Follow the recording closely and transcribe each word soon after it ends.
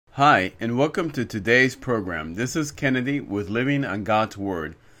Hi, and welcome to today's program. This is Kennedy with Living on God's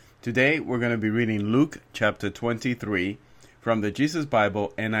Word. Today we're going to be reading Luke chapter 23 from the Jesus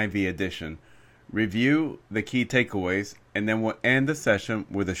Bible NIV edition. Review the key takeaways, and then we'll end the session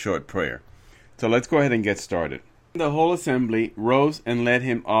with a short prayer. So let's go ahead and get started. The whole assembly rose and led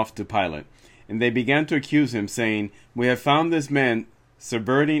him off to Pilate, and they began to accuse him, saying, "We have found this man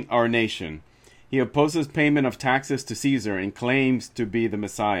subverting our nation. He opposes payment of taxes to Caesar and claims to be the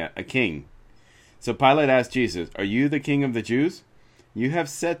Messiah, a king." So Pilate asked Jesus, "Are you the king of the Jews?" "You have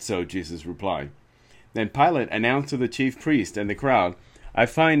said so," Jesus replied. Then Pilate announced to the chief priest and the crowd, "I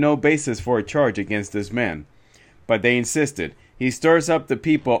find no basis for a charge against this man." But they insisted, "He stirs up the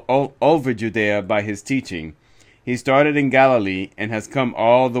people all over Judea by his teaching. He started in Galilee and has come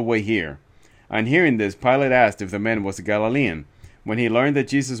all the way here." On hearing this, Pilate asked if the man was a Galilean. When he learned that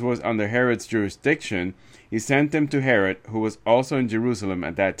Jesus was under Herod's jurisdiction, he sent him to Herod, who was also in Jerusalem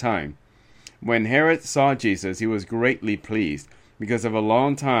at that time. When Herod saw Jesus, he was greatly pleased, because of a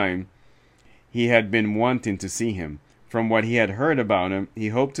long time he had been wanting to see him. From what he had heard about him, he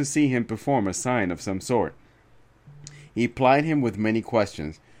hoped to see him perform a sign of some sort. He plied him with many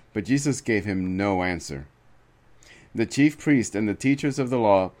questions, but Jesus gave him no answer. The chief priests and the teachers of the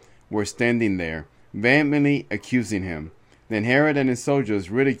law were standing there, vehemently accusing him. Then Herod and his soldiers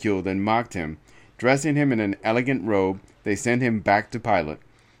ridiculed and mocked him. Dressing him in an elegant robe, they sent him back to Pilate.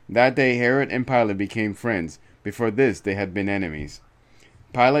 That day Herod and Pilate became friends. Before this they had been enemies.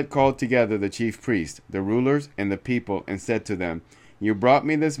 Pilate called together the chief priests, the rulers, and the people, and said to them, "You brought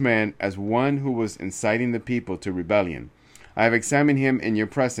me this man as one who was inciting the people to rebellion. I have examined him in your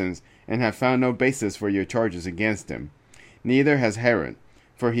presence, and have found no basis for your charges against him. Neither has Herod,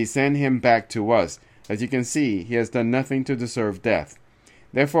 for he sent him back to us. As you can see, he has done nothing to deserve death.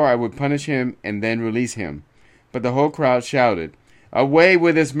 Therefore I would punish him and then release him." But the whole crowd shouted, "Away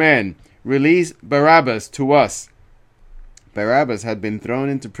with this man! Release Barabbas to us!" Barabbas had been thrown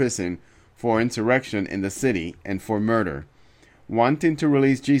into prison for insurrection in the city and for murder. Wanting to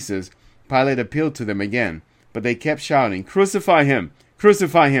release Jesus, Pilate appealed to them again, but they kept shouting, "Crucify him!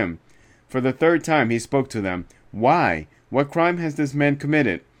 Crucify him!" For the third time he spoke to them. "Why? What crime has this man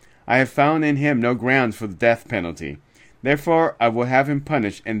committed? I have found in him no grounds for the death penalty. Therefore I will have him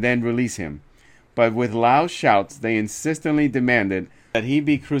punished and then release him." But with loud shouts they insistently demanded that he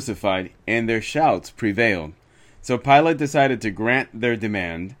be crucified, and their shouts prevailed. So Pilate decided to grant their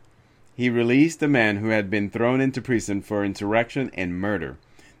demand. He released the man who had been thrown into prison for insurrection and murder,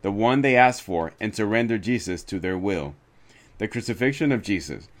 the one they asked for, and surrendered Jesus to their will. The crucifixion of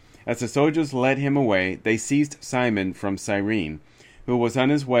Jesus. As the soldiers led him away, they seized Simon from Cyrene, who was on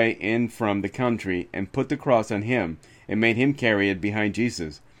his way in from the country, and put the cross on him, and made him carry it behind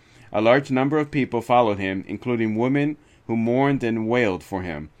Jesus. A large number of people followed him, including women who mourned and wailed for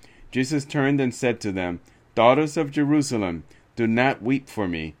him. Jesus turned and said to them, "Daughters of Jerusalem, do not weep for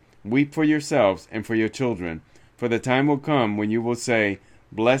me. Weep for yourselves and for your children. For the time will come when you will say,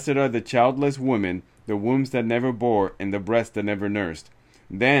 'Blessed are the childless women, the wombs that never bore, and the breasts that never nursed.'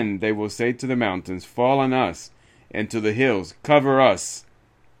 Then they will say to the mountains, 'Fall on us,' and to the hills, 'Cover us.'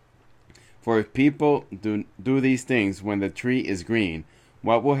 For if people do these things when the tree is green,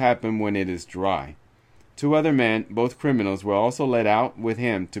 what will happen when it is dry?" 2 other men, both criminals, were also led out with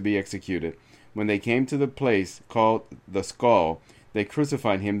him to be executed. When they came to the place called the Skull, they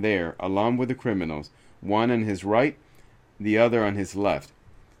crucified him there, along with the criminals, one on his right, the other on his left.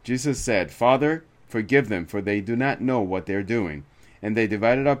 Jesus said, "Father, forgive them, for they do not know what they are doing." And they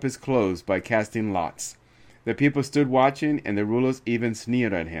divided up his clothes by casting lots. The people stood watching, and the rulers even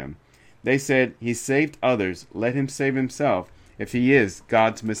sneered at him. They said, "He saved others. Let him save himself, if he is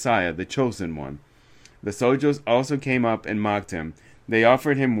God's Messiah, the chosen one." The soldiers also came up and mocked him. They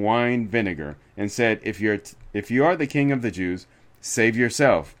offered him wine vinegar, and said, if you are the king of the Jews, save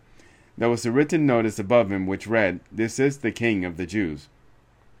yourself." There was a written notice above him which read, "This is the king of the Jews."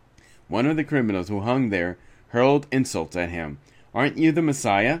 One of the criminals who hung there hurled insults at him. "Aren't you the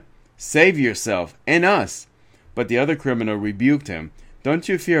Messiah? Save yourself and us." But the other criminal rebuked him. "Don't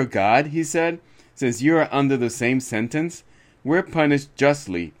you fear God," he said, "since you are under the same sentence? We're punished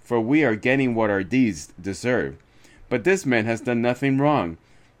justly, for we are getting what our deeds deserve. But this man has done nothing wrong."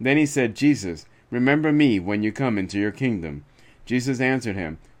 Then he said, "Jesus, remember me when you come into your kingdom." Jesus answered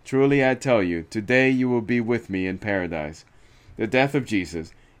him, "Truly I tell you, today you will be with me in paradise." The death of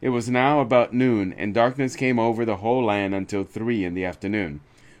Jesus. It was now about noon, and darkness came over the whole land until 3 in the afternoon.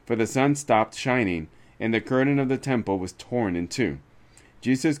 For the sun stopped shining, and the curtain of the temple was torn in two.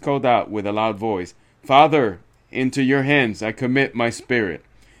 Jesus called out with a loud voice, "Father, into your hands I commit my spirit."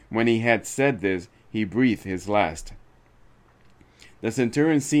 When he had said this, he breathed his last. The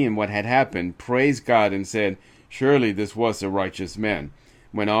centurion, seeing what had happened, praised God and said, "Surely this was a righteous man."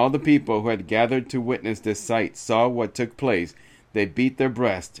 When all the people who had gathered to witness this sight saw what took place, they beat their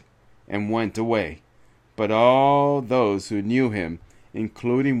breasts and went away. But all those who knew him,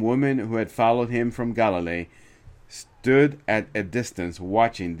 including women who had followed him from Galilee, stood at a distance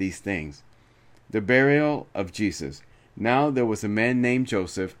watching these things. The burial of Jesus. Now there was a man named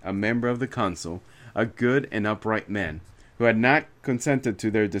Joseph, a member of the council, a good and upright man, who had not consented to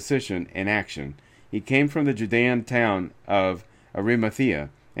their decision and action. He came from the Judean town of Arimathea,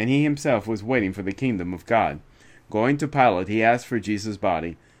 and he himself was waiting for the kingdom of God. Going to Pilate, he asked for Jesus'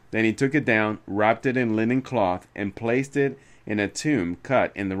 body. Then he took it down, wrapped it in linen cloth, and placed it in a tomb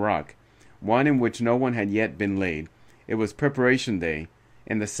cut in the rock, one in which no one had yet been laid. It was preparation day,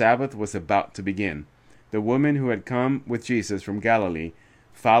 and the Sabbath was about to begin. The woman who had come with Jesus from Galilee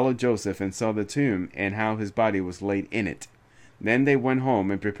followed Joseph and saw the tomb and how his body was laid in it. Then they went home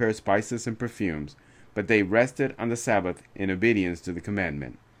and prepared spices and perfumes, but they rested on the Sabbath in obedience to the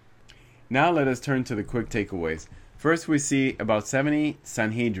commandment. Now let us turn to the quick takeaways. First, we see about 70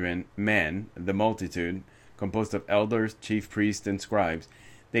 Sanhedrin men, the multitude, composed of elders, chief priests, and scribes.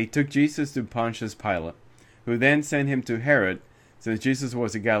 They took Jesus to Pontius Pilate, who then sent him to Herod, since Jesus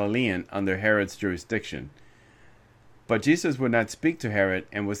was a Galilean under Herod's jurisdiction. But Jesus would not speak to Herod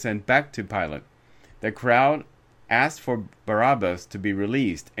and was sent back to Pilate. The crowd asked for Barabbas to be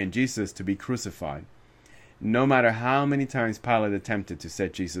released and Jesus to be crucified, no matter how many times Pilate attempted to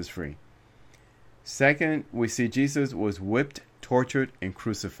set Jesus free. Second, we see Jesus was whipped, tortured, and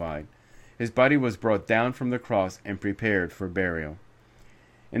crucified. His body was brought down from the cross and prepared for burial.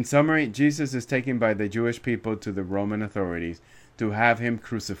 In summary, Jesus is taken by the Jewish people to the Roman authorities to have him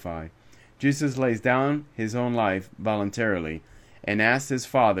crucified. Jesus lays down his own life voluntarily and asks his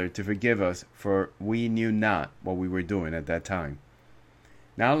Father to forgive us, for we knew not what we were doing at that time.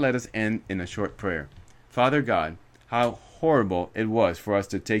 Now let us end in a short prayer. Father God, how horrible it was for us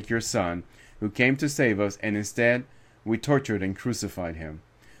to take your Son, who came to save us, and instead we tortured and crucified him.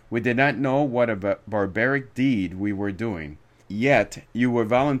 We did not know what a barbaric deed we were doing. Yet you were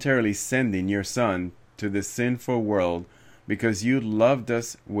voluntarily sending your Son to this sinful world because you loved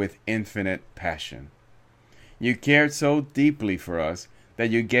us with infinite passion. You cared so deeply for us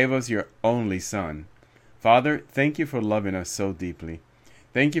that you gave us your only Son. Father, thank you for loving us so deeply.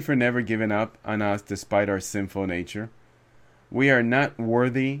 Thank you for never giving up on us despite our sinful nature. We are not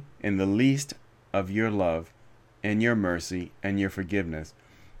worthy in the least of your love and your mercy and your forgiveness,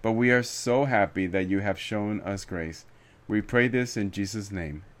 but we are so happy that you have shown us grace. We pray this in Jesus'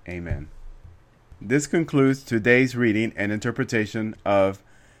 name. Amen. This concludes today's reading and interpretation of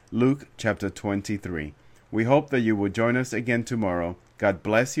Luke chapter 23. We hope that you will join us again tomorrow. God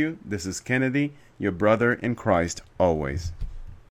bless you. This is Kennedy, your brother in Christ always.